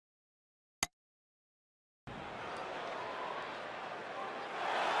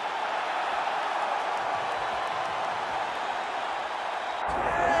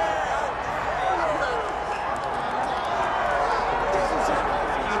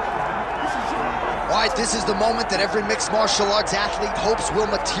All right, this is the moment that every mixed martial arts athlete hopes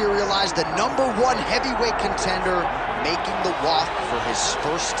will materialize. The #1 heavyweight contender making the walk for his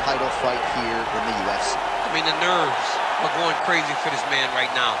first title fight here in the UFC. I mean, the nerves are going crazy for this man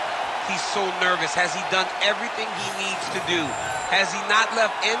right now. He's so nervous. Has he done everything he needs to do? Has he not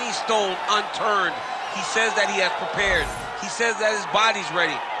left any stone unturned? He says that he has prepared. He says that his body's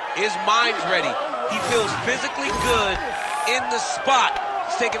ready. His mind's ready. He feels physically good in the spot.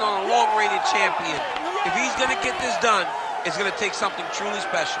 He's taking on a long-reigning champion. If he's going to get this done, it's going to take something truly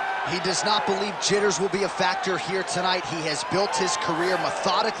special. He does not believe jitters will be a factor here tonight. He has built his career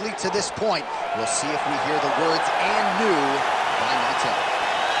methodically to this point. We'll see if we hear the words "and new" by Mattel.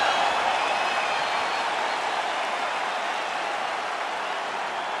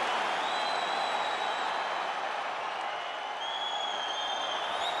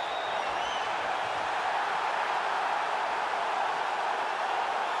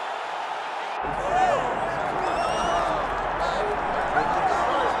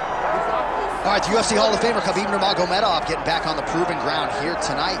 All right, the UFC Hall of Famer Khabib Nurmagomedov getting back on the proven ground here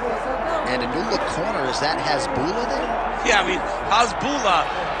tonight. And a new look corner, is that Shahbulat there? Yeah, I mean, Shahbulat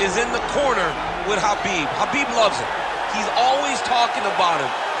is in the corner with Khabib. Khabib loves him. He's always talking about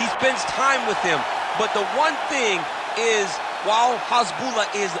him. He spends time with him. But the one thing is, while Shahbulat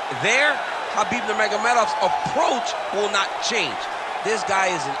is there, Khabib Nurmagomedov's approach will not change. This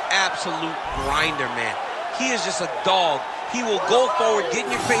guy is an absolute grinder, man. He is just a dog. He will go forward, get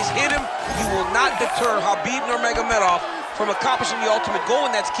in your face, hit him. He will not deter Khabib Nurmagomedov from accomplishing the ultimate goal,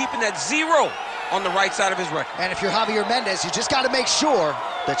 and that's keeping that 0 on the right side of his record. And if you're Javier Mendez, you just got to make sure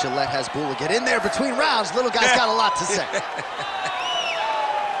that you let Shahbulat get in there between rounds. Little guy's got a lot to say.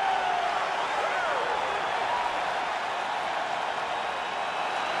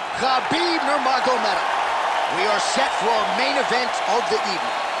 Khabib Nurmagomedov. We are set for our main event of the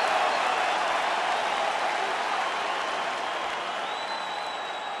evening.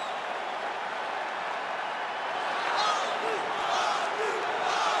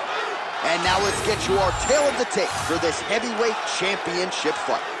 And now let's get you our tale of the tape for this heavyweight championship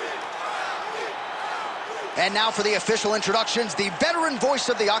fight. And now for the official introductions, the veteran voice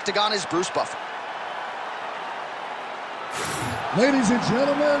of the Octagon is Bruce Buffer. Ladies and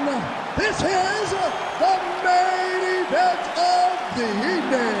gentlemen, this is the main event of the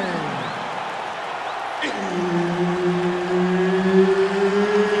evening.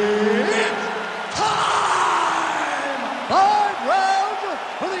 It's time! 5 rounds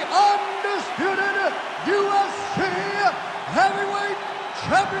for the undisputed UFC Heavyweight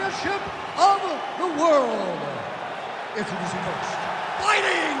Championship of the world. Introducing first,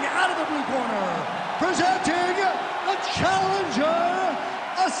 fighting out of the blue corner, presenting the challenger,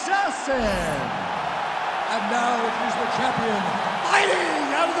 Assassin. And now introducing the champion,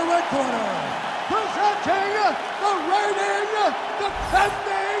 fighting out of the red corner, presenting the reigning,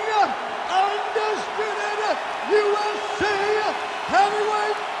 defending, undisputed UFC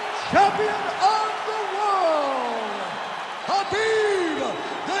Heavyweight Champion of the world, Khabib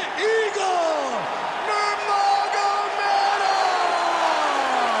the Eagle Nurmagomedov.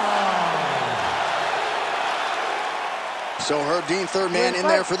 So Herb Dean, third man in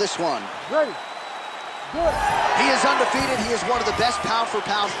there for this one. Ready. Good. He is undefeated. He is one of the best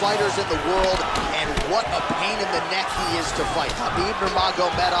pound-for-pound fighters in the world, and what a pain in the neck he is to fight. Khabib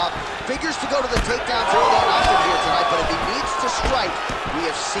Nurmagomedov figures to go to the takedown fairly often here tonight, but if he needs to strike, we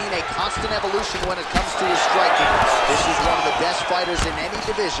have seen a constant evolution when it comes to his striking. This is one of the best fighters in any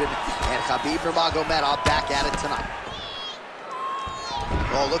division, and Khabib Nurmagomedov back at it tonight.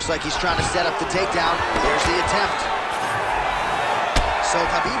 Oh, looks like he's trying to set up the takedown. There's the attempt. So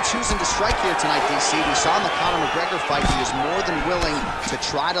Khabib choosing to strike here tonight, DC. We saw in the Conor McGregor fight, he is more than willing to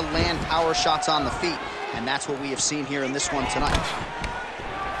try to land power shots on the feet, and that's what we have seen here in this one tonight.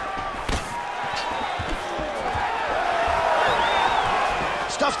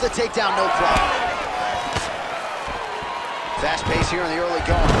 Stuffs the takedown, no problem. Fast pace here in the early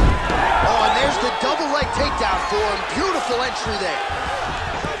going. Oh, and there's the double leg takedown for him. Beautiful entry there.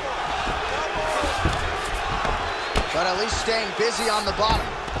 But at least staying busy on the bottom.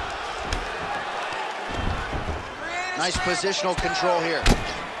 Nice positional control here.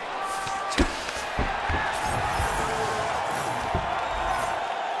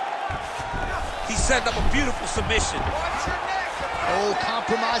 He set up a beautiful submission. Oh,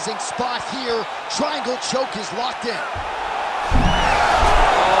 compromising spot here. Triangle choke is locked in. Oh,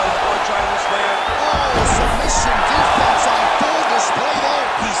 he's going to triangle slam. Oh, submission defense on full display there.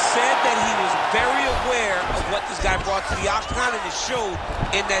 He said that he was very aware of what this guy brought to the octagon, and it showed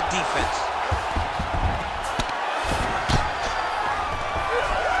in that defense.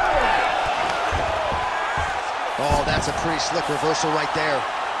 That's a pretty slick reversal right there.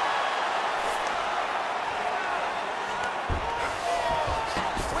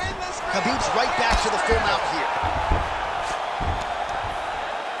 Khabib's right back to the full mount here.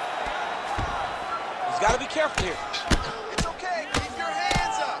 He's got to be careful here. It's okay. Keep your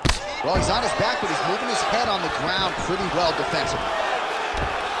hands up. Well, he's on his back, but he's moving his head on the ground pretty well defensively.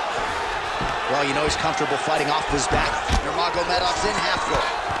 Well, you know he's comfortable fighting off his back. Nurmagomedov's in half guard.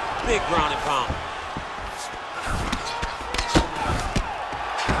 Big ground and pound.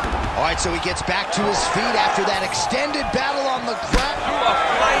 All right, so he gets back to his feet after that extended battle on the ground. A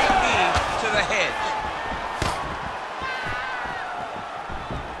flying knee to the head.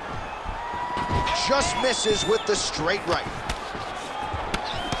 Just misses with the straight right.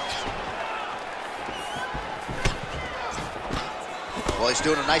 Well, he's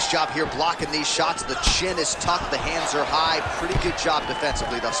doing a nice job here blocking these shots. The chin is tucked, the hands are high. Pretty good job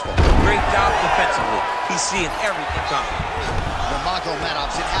defensively thus far. Great job defensively. He's seeing everything coming.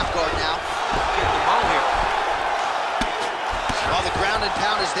 Nurmagomedov's in half guard now. Getting him out here. Well, the ground and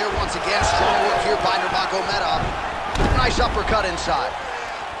pound is there once again. Strong work here by Nurmagomedov. Nice uppercut inside.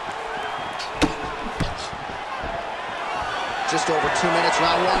 Just over 2 minutes,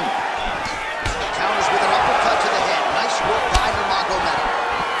 round one. Counters with an uppercut to the head. Nice work by Nurmagomedov.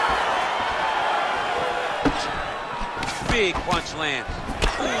 Big punch lands.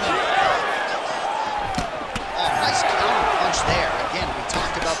 Oh, nice counter punch there. Again, we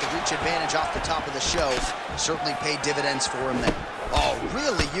talked about the reach advantage off the top of the show. Certainly paid dividends for him there. Oh,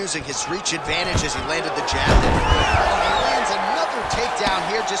 really using his reach advantage as he landed the jab there. Oh, he lands another takedown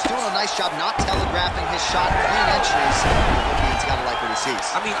here, just doing a nice job not telegraphing his shot. Clean entries. He's got to like what he sees.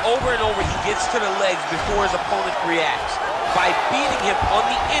 I mean, over and over, he gets to the legs before his opponent reacts. By beating him on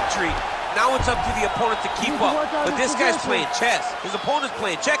the entry, now it's up to the opponent to keep up. But this guy's playing chess. His opponent's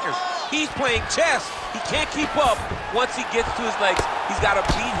playing checkers. He's playing chess. He can't keep up once he gets to his legs. He's got to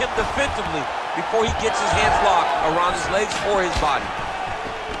beat him defensively before he gets his hands locked around his legs or his body.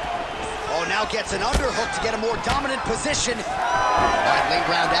 Oh, now gets an underhook to get a more dominant position. All right, late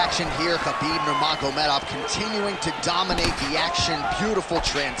round action here. Khabib Nurmagomedov continuing to dominate the action. Beautiful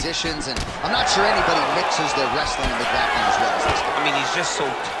transitions, and I'm not sure anybody mixes their wrestling and the grappling as well as this guy. I mean, he's just so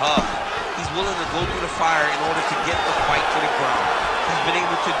tough. He's willing to go through the fire in order to get the fight to the ground. He's been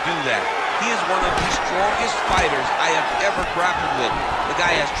able to do that. He is one of the strongest fighters I have ever grappled with. The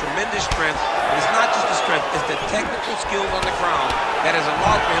guy has tremendous strength, but it's not just the strength, it's the technical skills on the ground that has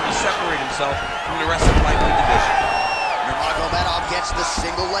allowed for him to separate himself from the rest of the lightweight division. Nurmagomedov gets the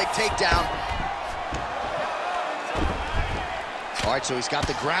single leg takedown. All right, so he's got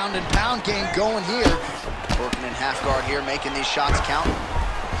the ground and pound game going here. Working in half guard here, making these shots count.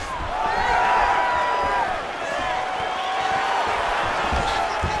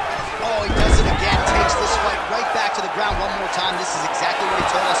 Oh, he does it again, takes this fight right back to the ground one more time. This is exactly what he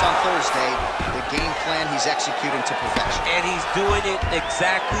told us on Thursday. The game plan he's executing to perfection. And he's doing it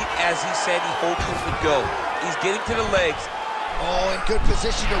exactly as he said he hoped it would go. He's getting to the legs. Oh, in good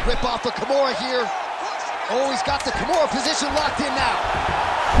position to rip off a Kimura here. Oh, he's got the Kimura position locked in now.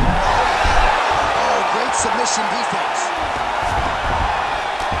 Oh, great submission defense.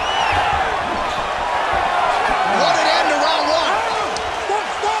 What an end to round one.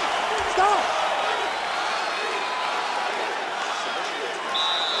 Stop!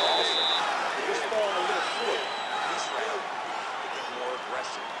 Just falling a little short. This round, get more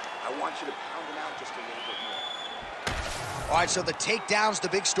aggressive. I want you to pound him out just a little bit more. All right, so the takedown's the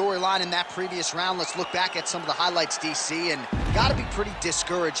big storyline in that previous round. Let's look back at some of the highlights, DC, and got to be pretty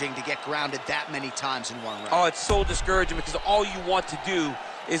discouraging to get grounded that many times in one round. Oh, it's so discouraging because all you want to do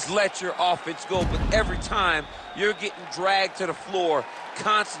is let your offense go, but every time you're getting dragged to the floor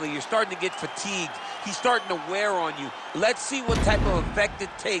constantly. You're starting to get fatigued. He's starting to wear on you. Let's see what type of effect it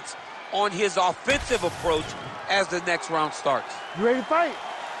takes on his offensive approach as the next round starts. You ready to fight?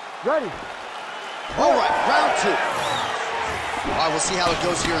 Ready. All right, round two. All right, we'll see how it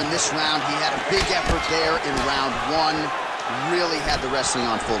goes here in this round. He had a big effort there in round one. Really had the wrestling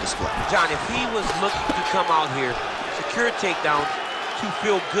on full display. John, if he was looking to come out here, secure takedowns, to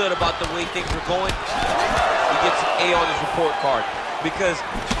feel good about the way things are going, he gets an A on his report card. Because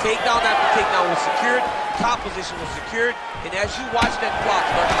takedown after takedown was secured, top position was secured, and as you watch that clock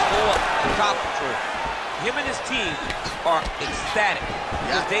start to go up to top control, him and his team are ecstatic.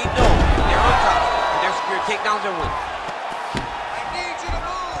 Because they know they're on top, and they're secured takedowns, they're winning.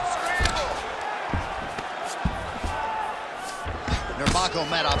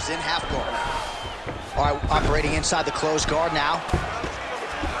 Nurmagomedov's in half guard. All right, operating inside the closed guard now.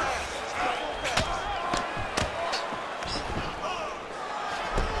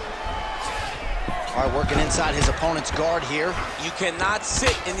 All right, working inside his opponent's guard here. You cannot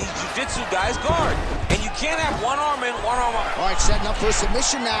sit in these jiu-jitsu guys' guard. And you can't have one arm in, one arm out. All right, setting up for a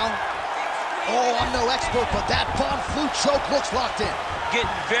submission now. Oh, I'm no expert, but that Von Flue choke looks locked in.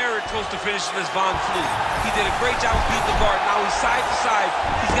 Getting very close to finishing this Von Flue. He did a great job of beating the guard. Now he's side to side.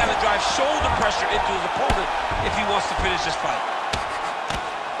 He's got to drive shoulder pressure into his opponent if he wants to finish this fight.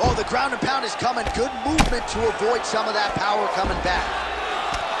 Oh, the ground and pound is coming. Good movement to avoid some of that power coming back.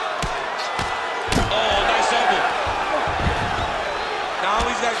 Oh, nice elbow. Now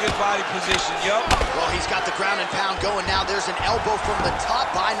he's got good body position, yup. Well, he's got the ground and pound going now. There's an elbow from the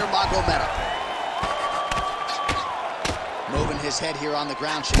top by Nurmagomedov. Moving his head here on the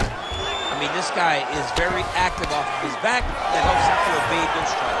ground, Shane. I mean, this guy is very active off of his back. That helps him to evade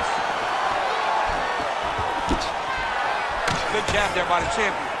those strikes. Good jab there by the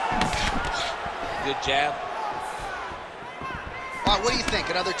champion. Good jab. All right, what do you think?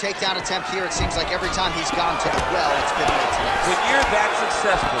 Another takedown attempt here. It seems like every time he's gone to the well, it's been late tonight. When you're that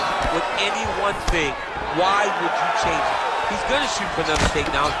successful with any one thing, why would you change it? He's going to shoot for another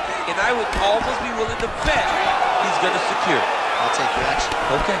takedown, and I would almost be willing to bet he's going to secure it. I'll take the action.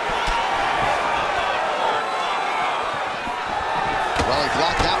 Okay. Well, he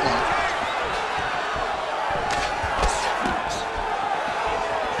blocked that one.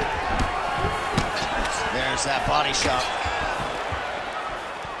 There's that body shot.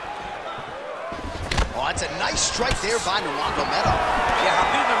 Oh, that's a nice strike there by Nurmagomedov. Yeah,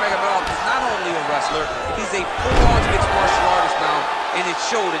 Khabib Nurmagomedov is not only a wrestler, he's a full-on mixed martial artist now, and it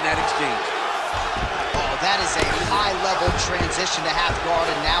showed in that exchange. Oh, that is a high-level transition to half guard,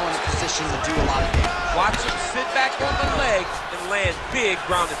 and now in a position to do a lot of damage. Watch him sit back on the leg and land big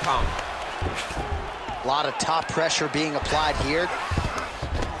ground and pound. A lot of top pressure being applied here.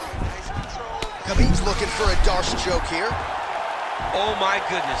 Khabib's looking for a Darce choke here. Oh my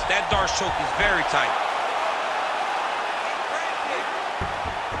goodness, that Darce choke is very tight.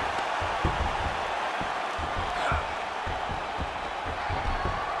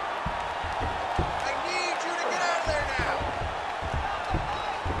 I need you to get out of there now.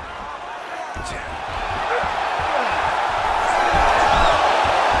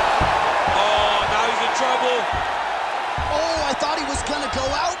 Oh, now he's in trouble. Oh, I thought he was gonna go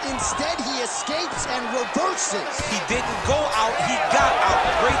out. Instead, he escapes and reverses. He didn't go out, he got out.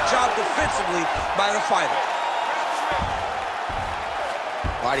 Great job defensively by the fighter.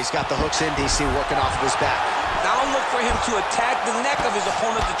 All right, he's got the hooks in, DC, working off of his back. Now look for him to attack the neck of his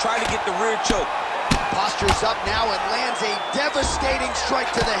opponent to try to get the rear choke. Postures up now and lands a devastating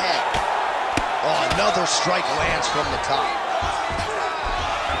strike to the head. Oh, another strike lands from the top.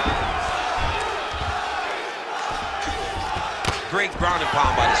 Great ground and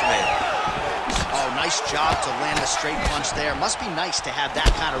pound by this man. Oh, nice job to land a straight punch there. Must be nice to have that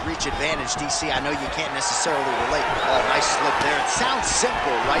kind of reach advantage, DC. I know you can't necessarily relate. Oh, nice slip there. It sounds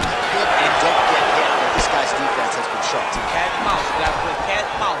simple, right? Hit and don't get hit. But this guy's defense has been sharp, too. Cat and mouse. You gotta play cat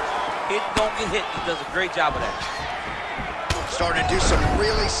and mouse. Hit, don't get hit. He does a great job of that. Starting to do some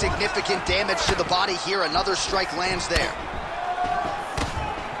really significant damage to the body here. Another strike lands there.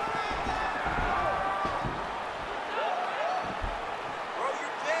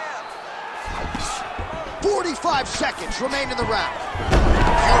 45 seconds remain in the round.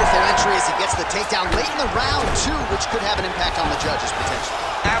 Beautiful entry as he gets the takedown late in the round, too, which could have an impact on the judges, potentially.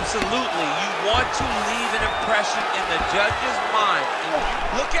 Absolutely. You want to leave an impression in the judge's mind. And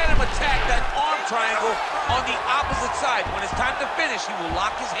look at him attack that arm triangle on the opposite side. When it's time to finish, he will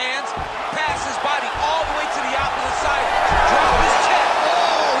lock his hands, pass his body all the way to the opposite side, drop his chest.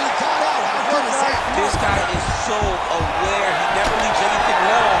 Oh, he got out. How good is that? This guy is so aware. He never leaves anything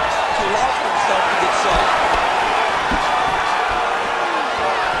long to allow for himself to get sold.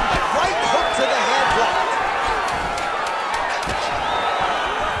 Right hook to the head block.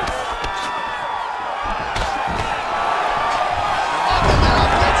 Nurmagomedov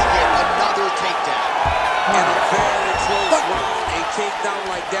gets hit. Another takedown. In a very close round, a takedown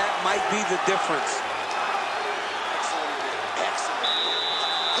like that might be the difference. Excellent.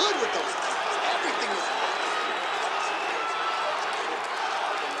 Good with those kicks. Everything was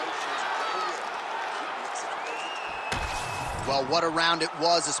Well, what a round it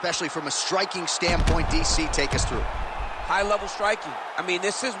was, especially from a striking standpoint. DC, take us through. High-level striking. I mean,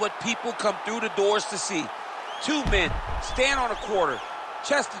 this is what people come through the doors to see. Two men stand on a quarter,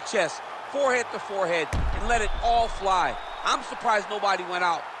 chest to chest, forehead to forehead, and let it all fly. I'm surprised nobody went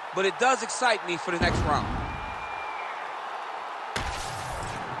out, but it does excite me for the next round.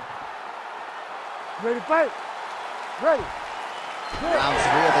 Ready to fight? Ready. Round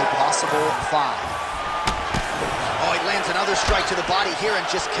 3 of a possible 5. Oh, Oh, he lands another strike to the body here and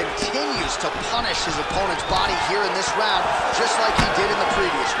just continues to punish his opponent's body here in this round, just like he did in the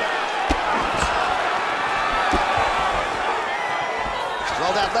previous round.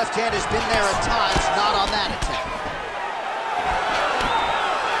 Well, that left hand has been there at times, not on that attempt.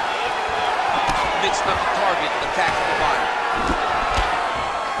 Mixing up the target, attacking the body.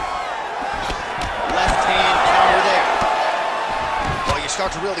 Left hand counter there. Well, you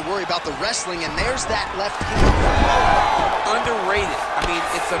start to really worry about the wrestling, and there's that left hand. Underrated. I mean,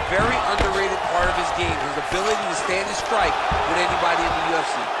 it's a very underrated part of his game, his ability to stand and strike with anybody in the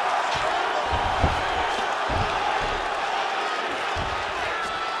UFC.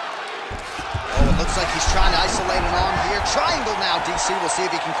 Looks like he's trying to isolate an arm here. Triangle now, DC. We'll see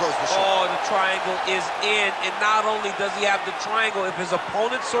if he can close the shot. Oh, the triangle is in. And not only does he have the triangle, if his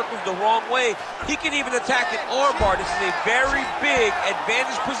opponent circles the wrong way, he can even attack an armbar. This is a very big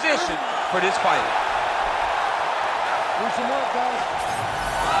advantage position for this fighter. Do some work, guys.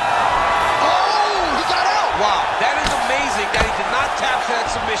 Oh, he got out. Wow, that is amazing that he did not tap to that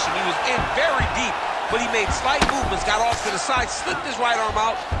submission. He was in very deep, but he made slight movements, got off to the side, slipped his right arm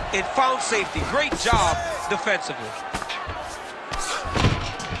out, and found safety. Great job defensively.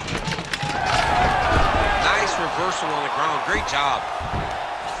 Nice reversal on the ground. Great job.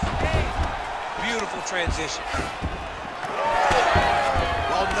 Beautiful transition.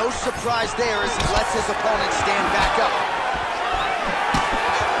 Well, no surprise there as he lets his opponent stand back up.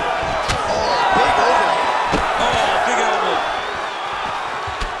 Oh, big overhand. Oh, big elbow.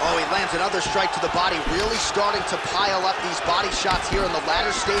 Oh, he lands another strike to the body, really starting to pile up these body shots here in the latter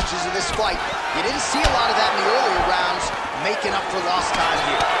stages of this fight. You didn't see a lot of that in the earlier rounds, making up for lost time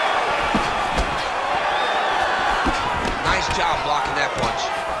here. Nice job blocking that punch.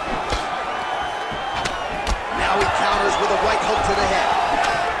 Now he counters with a right hook to the head.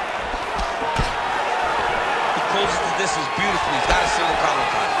 He closes the distance beautifully. He's got a single counter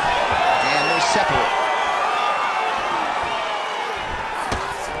time. And they separate.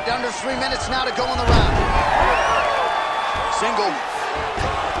 Under 3 minutes now to go in the round. Single.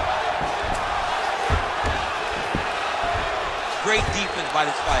 Great defense by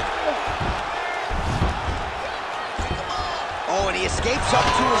this fighter. Oh, and he escapes up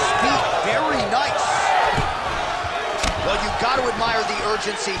to his feet. Very nice. Well, you've got to admire the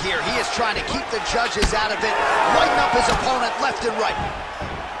urgency here. He is trying to keep the judges out of it, lighten up his opponent left and right.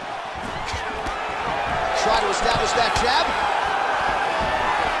 Try to establish that jab.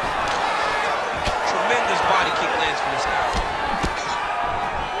 Tremendous body kick lands for this guy.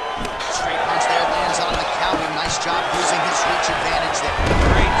 Straight punch there lands on the counter. Nice job using his reach advantage there.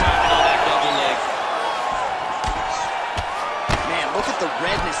 Great timing on that double leg. Man, look at the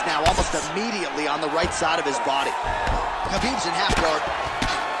redness now almost immediately on the right side of his body. Khabib's in half guard.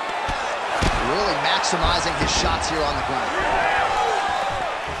 Really maximizing his shots here on the ground.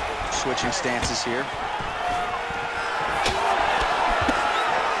 Switching stances here.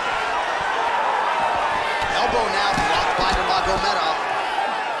 Elbow now blocked by Nurmagomedov.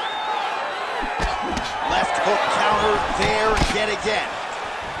 Left hook counter there yet again.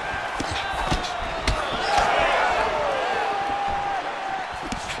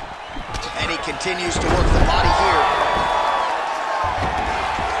 And he continues to work the body here.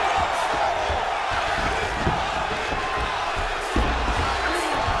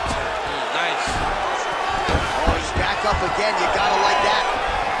 Nice. Oh, he's back up again. You gotta like that.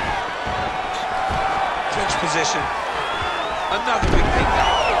 Clinch position. Another big takedown.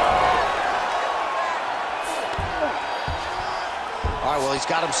 All right, well, he's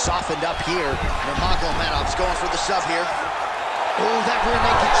got him softened up here. Nurmagomedov's going for the sub here. Oh, that rear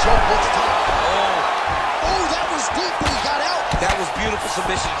naked choke looks tough. Oh, that was deep, but he got out. That was beautiful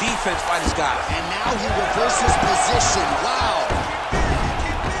submission defense by this guy. And now he reverses position. Wow.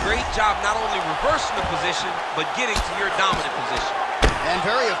 Great job not only reversing the position, but getting to your dominant position. And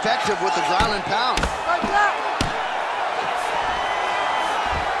very effective with the ground and pound.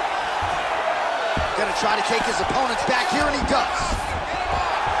 Gonna try to take his opponents back here, and he does.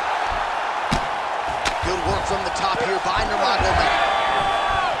 Good work from the top here by Nurmagomedov.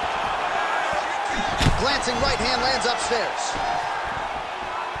 Glancing right hand lands upstairs.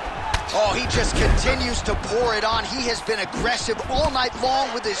 Oh, he just continues to pour it on. He has been aggressive all night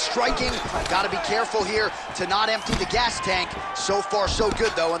long with his striking. Got to be careful here to not empty the gas tank. So far, so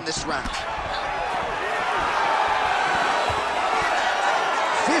good, though, in this round.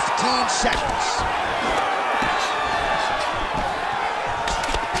 15 seconds.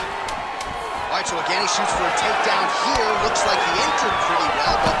 All right, so again, he shoots for a takedown here. Looks like he entered pretty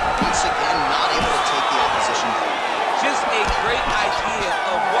well, but once again, not able to take the opposition down. Just a great idea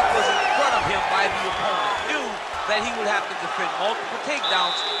of what was in front of him by the opponent. Knew that he would have to defend multiple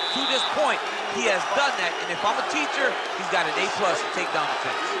takedowns. To this point, he has done that, and if I'm a teacher, he's got an A+ in takedown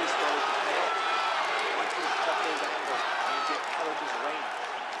defense.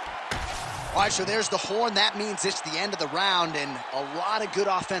 All right, so there's the horn. That means it's the end of the round, and a lot of good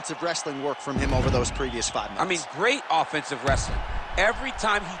offensive wrestling work from him over those previous 5 minutes. I mean, great offensive wrestling. Every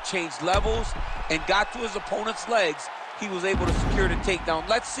time he changed levels and got to his opponent's legs, he was able to secure the takedown.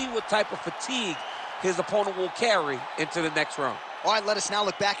 Let's see what type of fatigue his opponent will carry into the next round. All right, let us now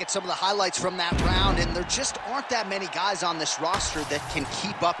look back at some of the highlights from that round, and there just aren't that many guys on this roster that can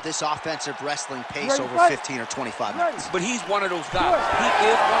keep up this offensive wrestling pace over 15 or 25 minutes. But he's one of those guys. He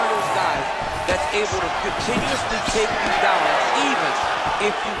is one of those guys that's able to continuously take you down, even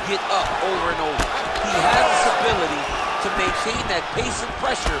if you get up over and over. He has this ability to maintain that pace and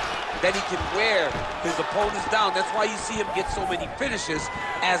pressure that he can wear his opponents down. That's why you see him get so many finishes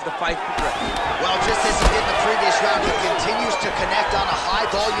as the fight progresses. Well, just as he did in the previous round, he continues to connect on a high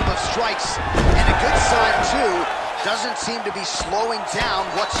volume of strikes. And a good sign, too, doesn't seem to be slowing down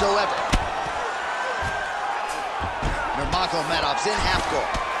whatsoever. Nurmagomedov's in half guard.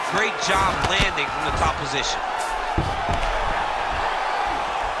 Great job landing from the top position.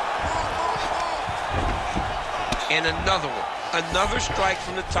 And another one. Another strike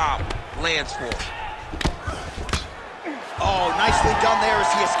from the top lands for him. Oh, nicely done there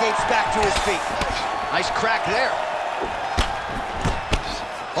as he escapes back to his feet. Nice crack there.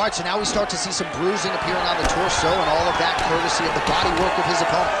 All right, so now we start to see some bruising appearing on the torso, and all of that courtesy of the body work of his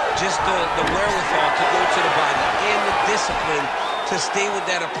opponent. Just the wherewithal to go to the body and the discipline to stay with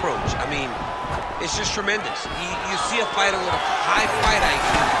that approach. I mean, it's just tremendous. You see a fighter with a high fight IQ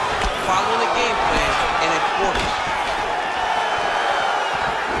following a game plan, and it's working.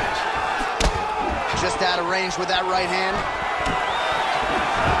 Just out of range with that right hand.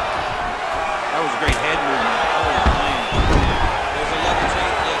 That was a great head movement. Oh, man. There's a level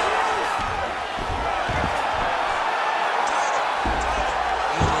change, yes.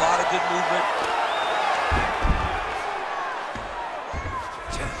 Used a lot of good movement.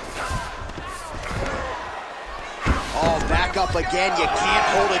 Oh, back up again. You can't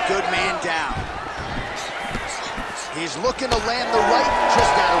hold a good man down. He's looking to land the right,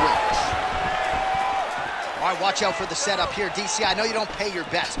 just out of range. All right, watch out for the setup here. DC, I know you don't pay your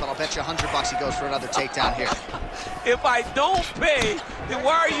bets, but I'll bet you $100 he goes for another takedown here. If I don't pay, then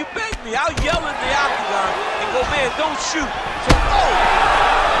why are you betting me? I'll yell in the octagon and go, man, don't shoot. So, oh!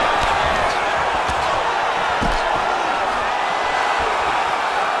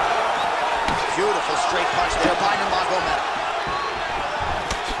 Beautiful straight punch there by Nurmagomedov.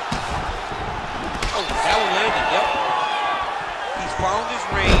 Oh, that one landed, yep. He's found his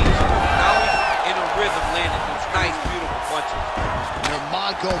range. Now he's in a rhythm, landing those nice, beautiful punches.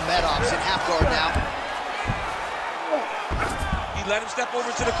 Nurmagomedov's in half guard now. He let him step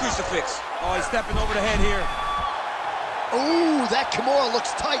over to the crucifix. Oh, he's stepping over the head here. Ooh, that Kimura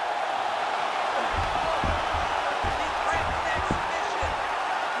looks tight.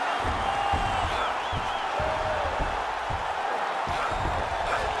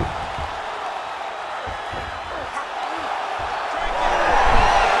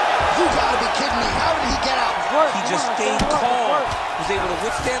 He just stayed calm, was able to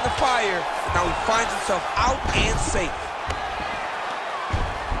withstand the fire. Now he finds himself out and safe.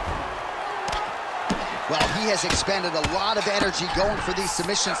 Well, he has expended a lot of energy going for these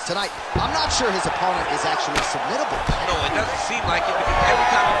submissions tonight. I'm not sure his opponent is actually submittable. No, it doesn't seem like it, because every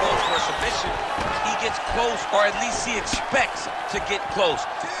time he goes for a submission, he gets close, or at least he expects to get close.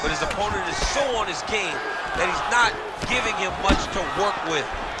 But his opponent is so on his game that he's not giving him much to work with.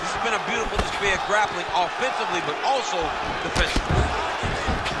 This has been a beautiful display of grappling offensively, but also defensively.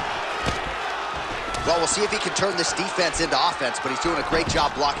 Well, we'll see if he can turn this defense into offense, but he's doing a great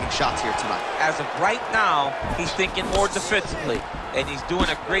job blocking shots here tonight. As of right now, he's thinking more defensively, and he's doing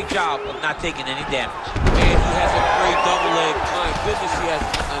a great job of not taking any damage. And he has a great double leg. My goodness, he has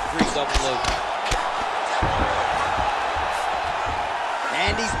a great double leg.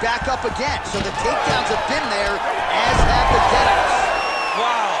 And he's back up again, so the takedowns have been there, as have the getups.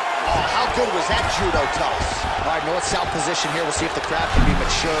 Wow. Oh, how good was that judo toss? All right, north-south position here. We'll see if the crowd can be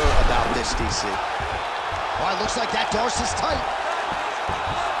mature about this, DC. All right, looks like that Darce is tight.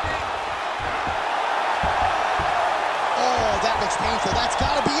 Oh, that looks painful. That's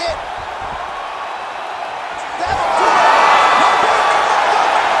got to be it. That'll do it.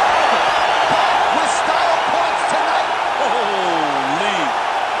 With style points tonight. Holy.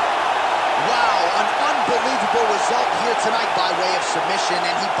 Wow, an unbelievable result here tonight by way of submission,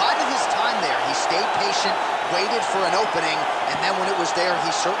 and he bided his time there. He stayed patient, waited for an opening, and then when it was there,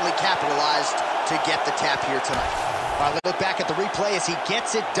 he certainly capitalized to to get the tap here tonight. All right, let's look back at the replay as he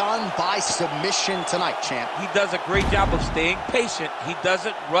gets it done by submission tonight, champ. He does a great job of staying patient. He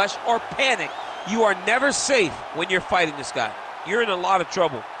doesn't rush or panic. You are never safe when you're fighting this guy. You're in a lot of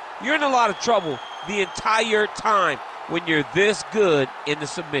trouble. You're in a lot of trouble the entire time when you're this good in the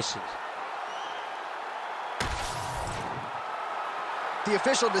submissions. The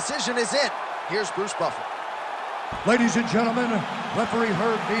official decision is in. Here's Bruce Buffer. Ladies and gentlemen, referee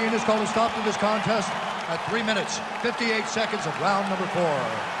Herb Dean has called a stop to this contest at 3 minutes, 58 seconds of round number 4.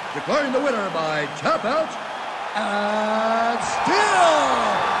 Declaring the winner by tap out, and still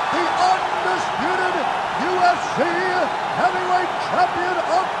the undisputed UFC heavyweight champion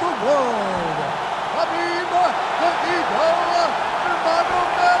of the world, Khabib the Eagle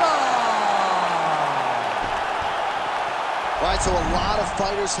Nurmagomedov. All right, so a lot of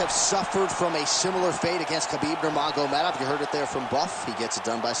fighters have suffered from a similar fate against Khabib Nurmagomedov. You heard it there from Buff. He gets it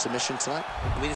done by submission tonight. I mean,